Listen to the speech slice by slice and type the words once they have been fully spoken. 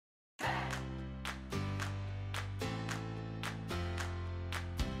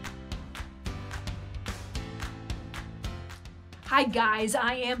Hi guys,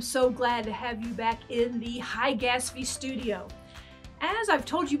 I am so glad to have you back in the High Gatsby studio. As I've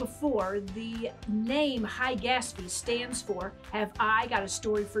told you before, the name High Gatsby stands for Have I Got a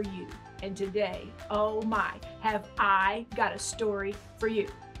Story for You? And today, oh my, have I got a story for you.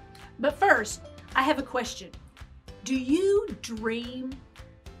 But first, I have a question. Do you dream?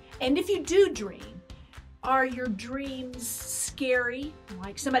 And if you do dream, are your dreams scary,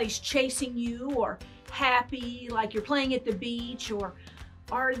 like somebody's chasing you, or happy, like you're playing at the beach, or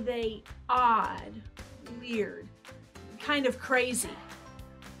are they odd, weird, kind of crazy?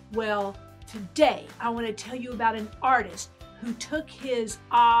 Well, today I want to tell you about an artist who took his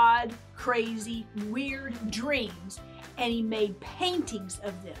odd, crazy, weird dreams and he made paintings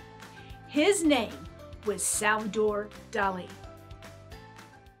of them. His name was Salvador Dali.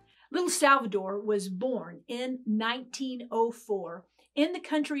 Little Salvador was born in 1904 in the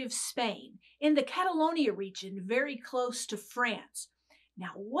country of Spain, in the Catalonia region, very close to France.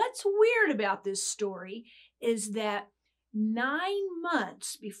 Now, what's weird about this story is that 9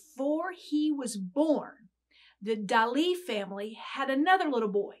 months before he was born, the Dali family had another little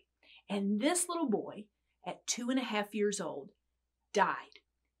boy. And this little boy, at 2.5 years old, died.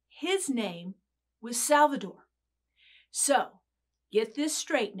 His name was Salvador. So, get this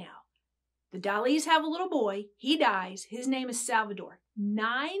straight now. The Dalis have a little boy. He dies. His name is Salvador.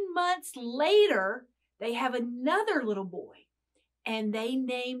 9 months later, they have another little boy, and they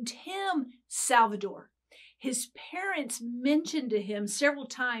named him Salvador. His parents mentioned to him several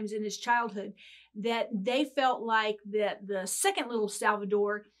times in his childhood that they felt like that the second little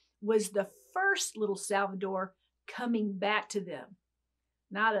Salvador was the first little Salvador coming back to them.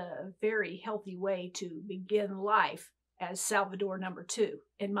 Not a very healthy way to begin life as Salvador number 2,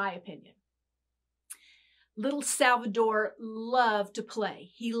 in my opinion. Little Salvador loved to play.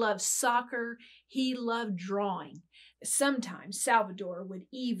 He loved soccer. He loved drawing. Sometimes Salvador would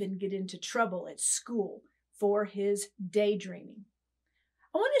even get into trouble at school for his daydreaming.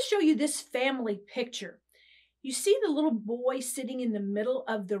 I want to show you this family picture. You see the little boy sitting in the middle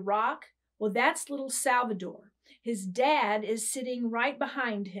of the rock? Well, that's little Salvador. His dad is sitting right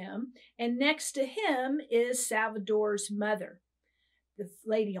behind him, and next to him is Salvador's mother. The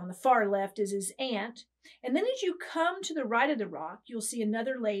lady on the far left is his aunt. And then as you come to the right of the rock, you'll see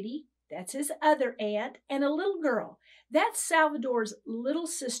another lady. That's his other aunt, and a little girl. That's Salvador's little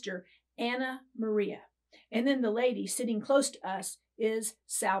sister, Anna Maria. And then the lady sitting close to us is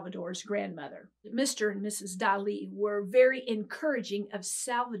Salvador's grandmother. Mr. and Mrs. Dali were very encouraging of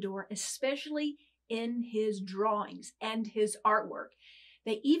Salvador, especially in his drawings and his artwork.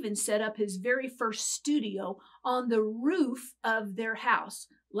 They even set up his very first studio on the roof of their house.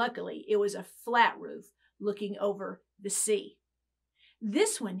 Luckily, it was a flat roof looking over the sea.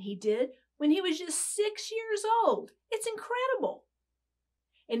 This one he did when he was just 6 years old. It's incredible.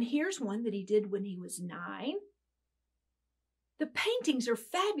 And here's one that he did when he was 9. The paintings are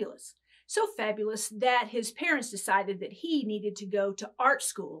fabulous. So fabulous that his parents decided that he needed to go to art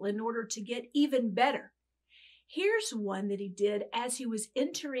school in order to get even better. Here's one that he did as he was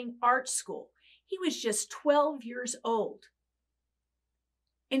entering art school. He was just 12 years old.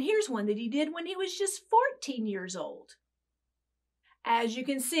 And here's one that he did when he was just 14 years old. As you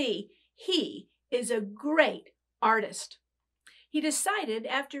can see, he is a great artist. He decided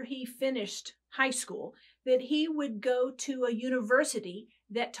after he finished high school that he would go to a university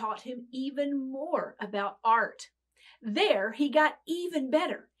that taught him even more about art. There, he got even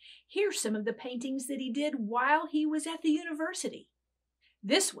better. Here's some of the paintings that he did while he was at the university.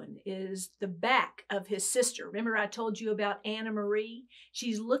 This one is the back of his sister. Remember I told you about Anna Marie?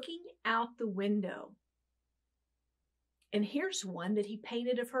 She's looking out the window. And here's one that he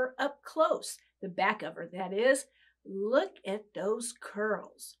painted of her up close. The back of her, that is. Look at those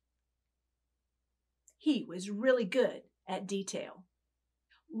curls. He was really good at detail.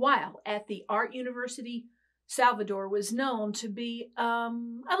 While at the art university, Salvador was known to be a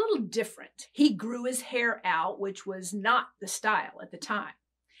little different. He grew his hair out, which was not the style at the time.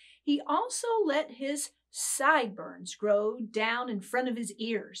 He also let his sideburns grow down in front of his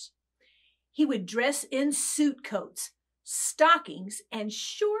ears. He would dress in suit coats, stockings, and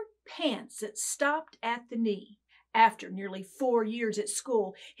short pants that stopped at the knee. After nearly 4 years at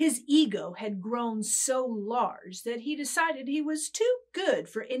school, his ego had grown so large that he decided he was too good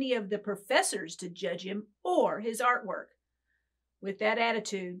for any of the professors to judge him or his artwork. With that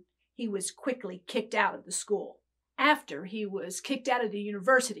attitude, he was quickly kicked out of the school. After he was kicked out of the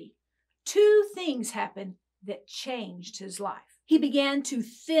university, 2 things happened that changed his life. He began to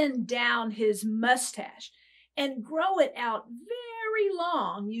thin down his mustache and grow it out very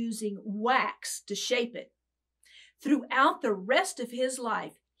long using wax to shape it. Throughout the rest of his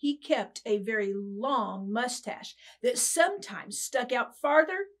life, he kept a very long mustache that sometimes stuck out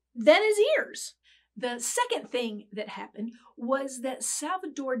farther than his ears. The second thing that happened was that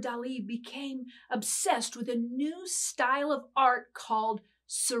Salvador Dali became obsessed with a new style of art called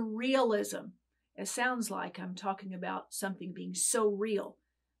surrealism. It sounds like I'm talking about something being so real,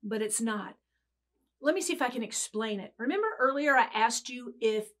 but it's not. Let me see if I can explain it. Remember earlier I asked you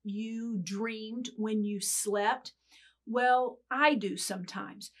if you dreamed when you slept? Well, I do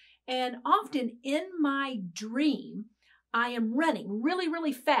sometimes. And often in my dream, I am running really,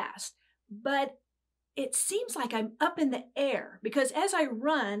 really fast, but it seems like I'm up in the air because as I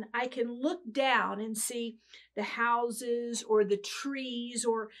run, I can look down and see the houses or the trees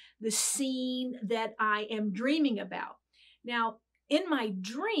or the scene that I am dreaming about. Now, in my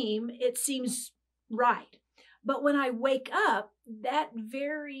dream, it seems right. But when I wake up, that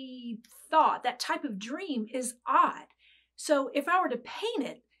very thought, that type of dream is odd. So if I were to paint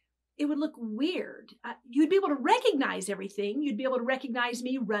it, it would look weird. You'd be able to recognize everything. You'd be able to recognize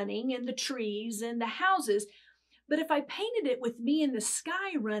me running and the trees and the houses. But if I painted it with me in the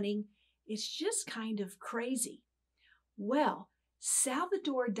sky running, it's just kind of crazy. Well,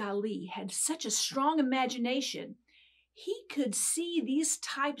 Salvador Dali had such a strong imagination. He could see these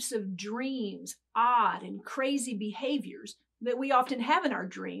types of dreams, odd and crazy behaviors that we often have in our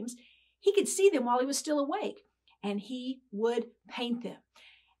dreams. He could see them while he was still awake, and he would paint them.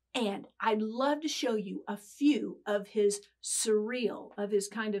 And I'd love to show you a few of his surreal, of his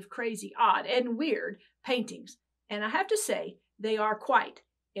kind of crazy, odd, and weird paintings. And I have to say, they are quite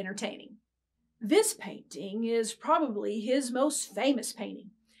entertaining. This painting is probably his most famous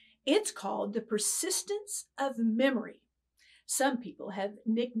painting. It's called The Persistence of Memory. Some people have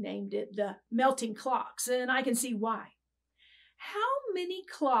nicknamed it the melting clocks, and I can see why. How many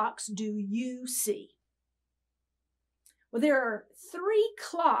clocks do you see? Well, there are 3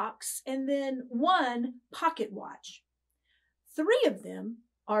 clocks and then 1 pocket watch. 3 of them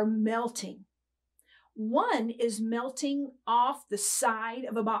are melting. 1 is melting off the side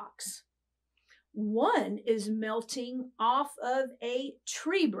of a box. 1 is melting off of a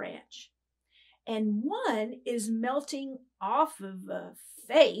tree branch. And 1 is melting off of a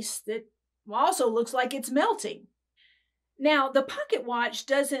face that also looks like it's melting. Now, the pocket watch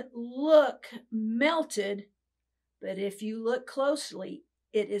doesn't look melted, but if you look closely,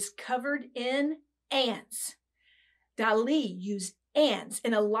 it is covered in ants. Dali used ants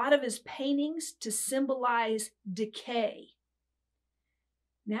in a lot of his paintings to symbolize decay.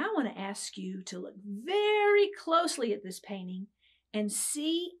 Now I want to ask you to look very closely at this painting and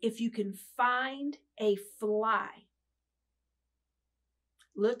see if you can find a fly.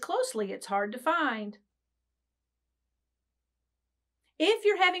 Look closely, it's hard to find. If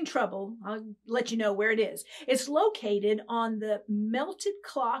you're having trouble, I'll let you know where it is. It's located on the melted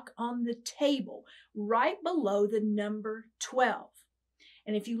clock on the table, right below the number 12.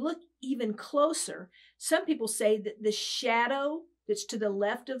 And if you look even closer, some people say that the shadow that's to the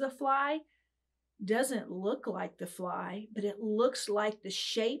left of the fly doesn't look like the fly, but it looks like the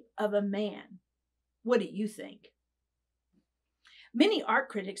shape of a man. What do you think? Many art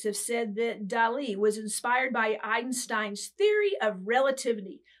critics have said that Dali was inspired by Einstein's theory of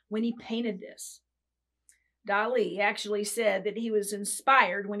relativity when he painted this. Dali actually said that he was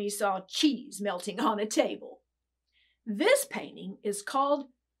inspired when he saw cheese melting on a table. This painting is called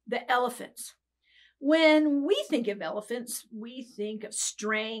The Elephants. When we think of elephants, we think of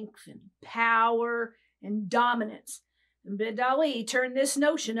strength and power and dominance. But Dali turned this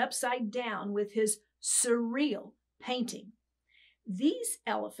notion upside down with his surreal painting. These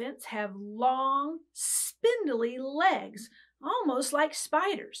elephants have long, spindly legs, almost like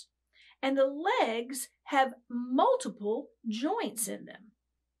spiders, and the legs have multiple joints in them.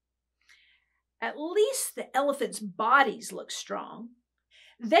 At least the elephants' bodies look strong.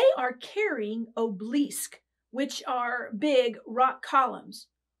 They are carrying obelisks, which are big rock columns.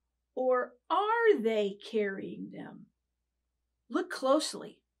 Or are they carrying them? Look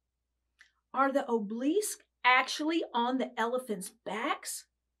closely. Are the obelisks actually on the elephants' backs?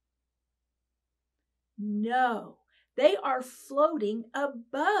 No, they are floating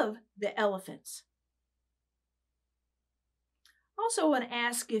above the elephants. Also, I want to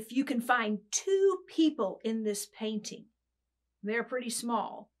ask if you can find 2 people in this painting. They're pretty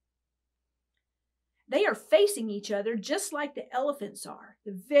small. They are facing each other just like the elephants are,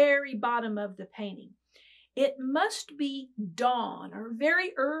 the very bottom of the painting. It must be dawn or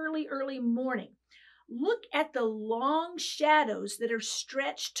very early morning. Look at the long shadows that are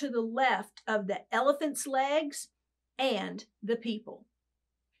stretched to the left of the elephant's legs and the people.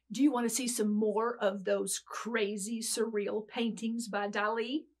 Do you want to see some more of those crazy, surreal paintings by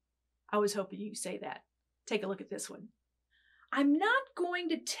Dali? I was hoping you'd say that. Take a look at this one. I'm not going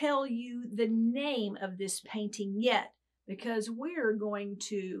to tell you the name of this painting yet because we're going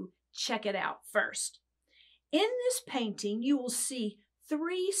to check it out first. In this painting, you will see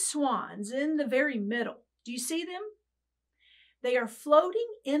 3 swans in the very middle. Do you see them? They are floating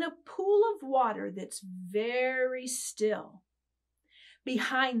in a pool of water that's very still.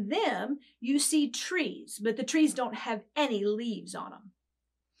 Behind them, you see trees, but the trees don't have any leaves on them.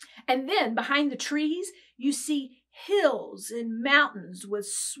 And then behind the trees, you see hills and mountains with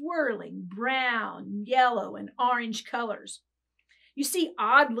swirling brown, yellow, and orange colors. You see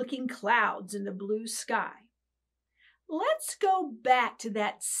odd-looking clouds in the blue sky. Let's go back to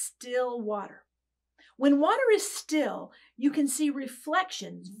that still water. When water is still, you can see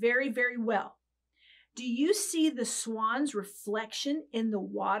reflections very, very well. Do you see the swan's reflection in the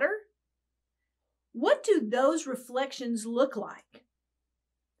water? What do those reflections look like?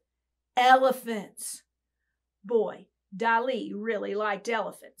 Elephants. Boy, Dali really liked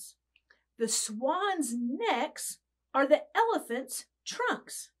elephants. The swans' necks are the elephants'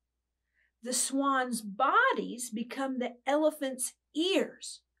 trunks. The swans' bodies become the elephants'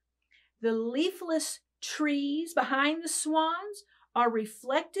 ears. The leafless trees behind the swans are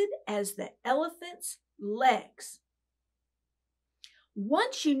reflected as the elephants' legs.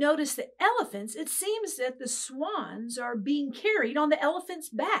 Once you notice the elephants, it seems that the swans are being carried on the elephants'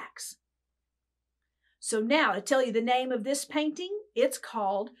 backs. So now, to tell you the name of this painting, it's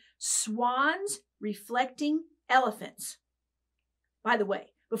called Swans Reflecting Elephants. By the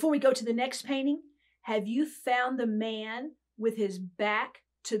way, before we go to the next painting, have you found the man with his back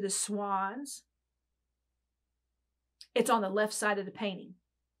to the swans? It's on the left side of the painting.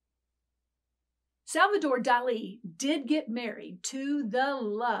 Salvador Dali did get married to the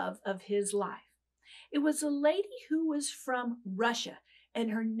love of his life. It was a lady who was from Russia,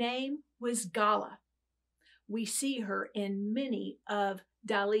 and her name was Gala. We see her in many of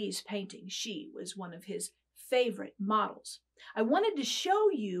Dali's paintings. She was one of his favorite models. I wanted to show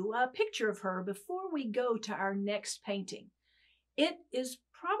you a picture of her before we go to our next painting. It is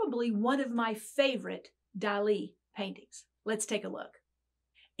probably one of my favorite Dali paintings. Let's take a look.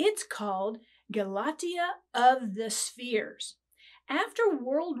 It's called Galatea of the Spheres. After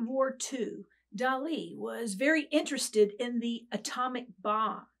World War II, Dali was very interested in the atomic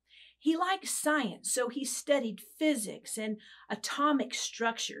bomb. He liked science, so he studied physics and atomic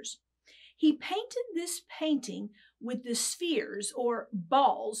structures. He painted this painting with the spheres or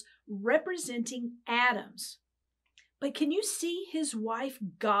balls representing atoms. But can you see his wife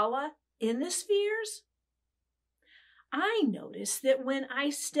Gala in the spheres? I notice that when I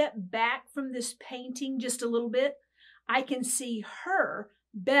step back from this painting just a little bit, I can see her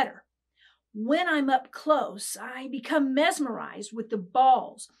better. When I'm up close, I become mesmerized with the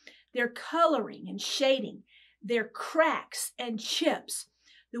balls, their coloring and shading, their cracks and chips,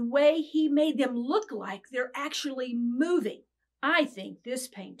 the way he made them look like they're actually moving. I think this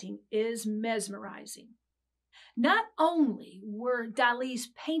painting is mesmerizing. Not only were Dali's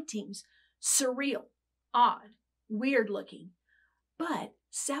paintings surreal, odd, weird looking, but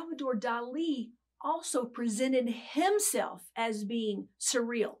Salvador Dali also presented himself as being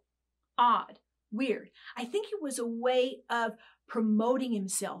surreal, odd, weird. I think it was a way of promoting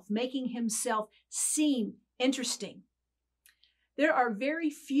himself, making himself seem interesting. There are very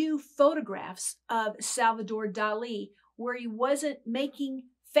few photographs of Salvador Dali where he wasn't making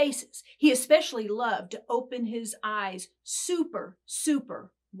faces. He especially loved to open his eyes super,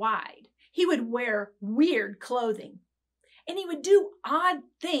 super wide. He would wear weird clothing, and he would do odd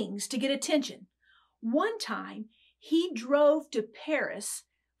things to get attention. One time, he drove to Paris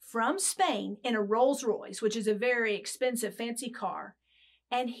from Spain in a Rolls Royce, which is a very expensive, fancy car,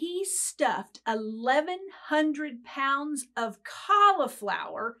 and he stuffed 1,100 pounds of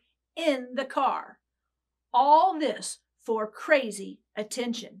cauliflower in the car. All this for crazy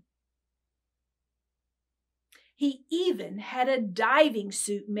attention. He even had a diving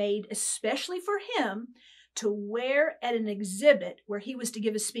suit made especially for him to wear at an exhibit where he was to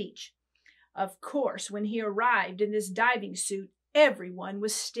give a speech. Of course, when he arrived in this diving suit, everyone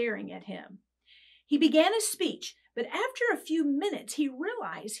was staring at him. He began his speech, but after a few minutes, he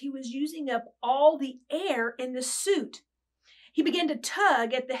realized he was using up all the air in the suit. He began to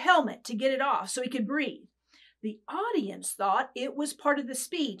tug at the helmet to get it off so he could breathe. The audience thought it was part of the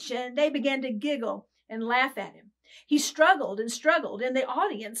speech, and they began to giggle and laugh at him. He struggled, and the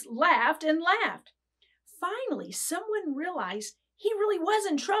audience laughed and laughed. Finally, someone realized he really was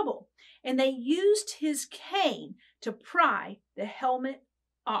in trouble, and they used his cane to pry the helmet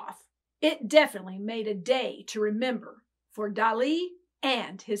off. It definitely made a day to remember for Dali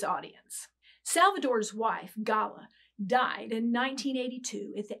and his audience. Salvador's wife, Gala, died in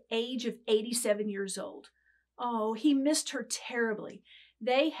 1982 at the age of 87 years old. Oh, he missed her terribly.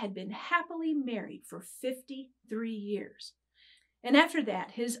 They had been happily married for 53 years. And after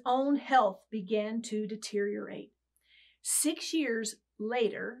that, his own health began to deteriorate. 6 years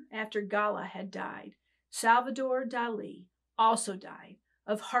later, after Gala had died, Salvador Dali also died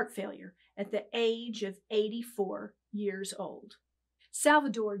of heart failure at the age of 84 years old.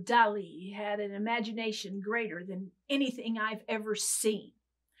 Salvador Dali had an imagination greater than anything I've ever seen.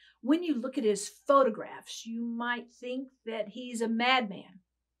 When you look at his photographs, you might think that he's a madman,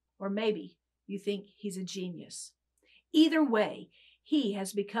 or maybe you think he's a genius. Either way, he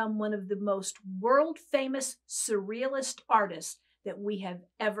has become one of the most world-famous surrealist artists that we have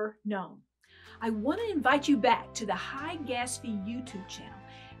ever known. I want to invite you back to the High Gatsby YouTube channel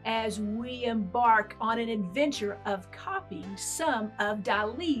as we embark on an adventure of copying some of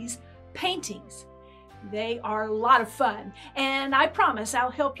Dali's paintings. They are a lot of fun, and I promise I'll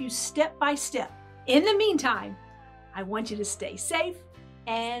help you step by step. In the meantime, I want you to stay safe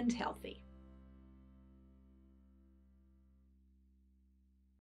and healthy.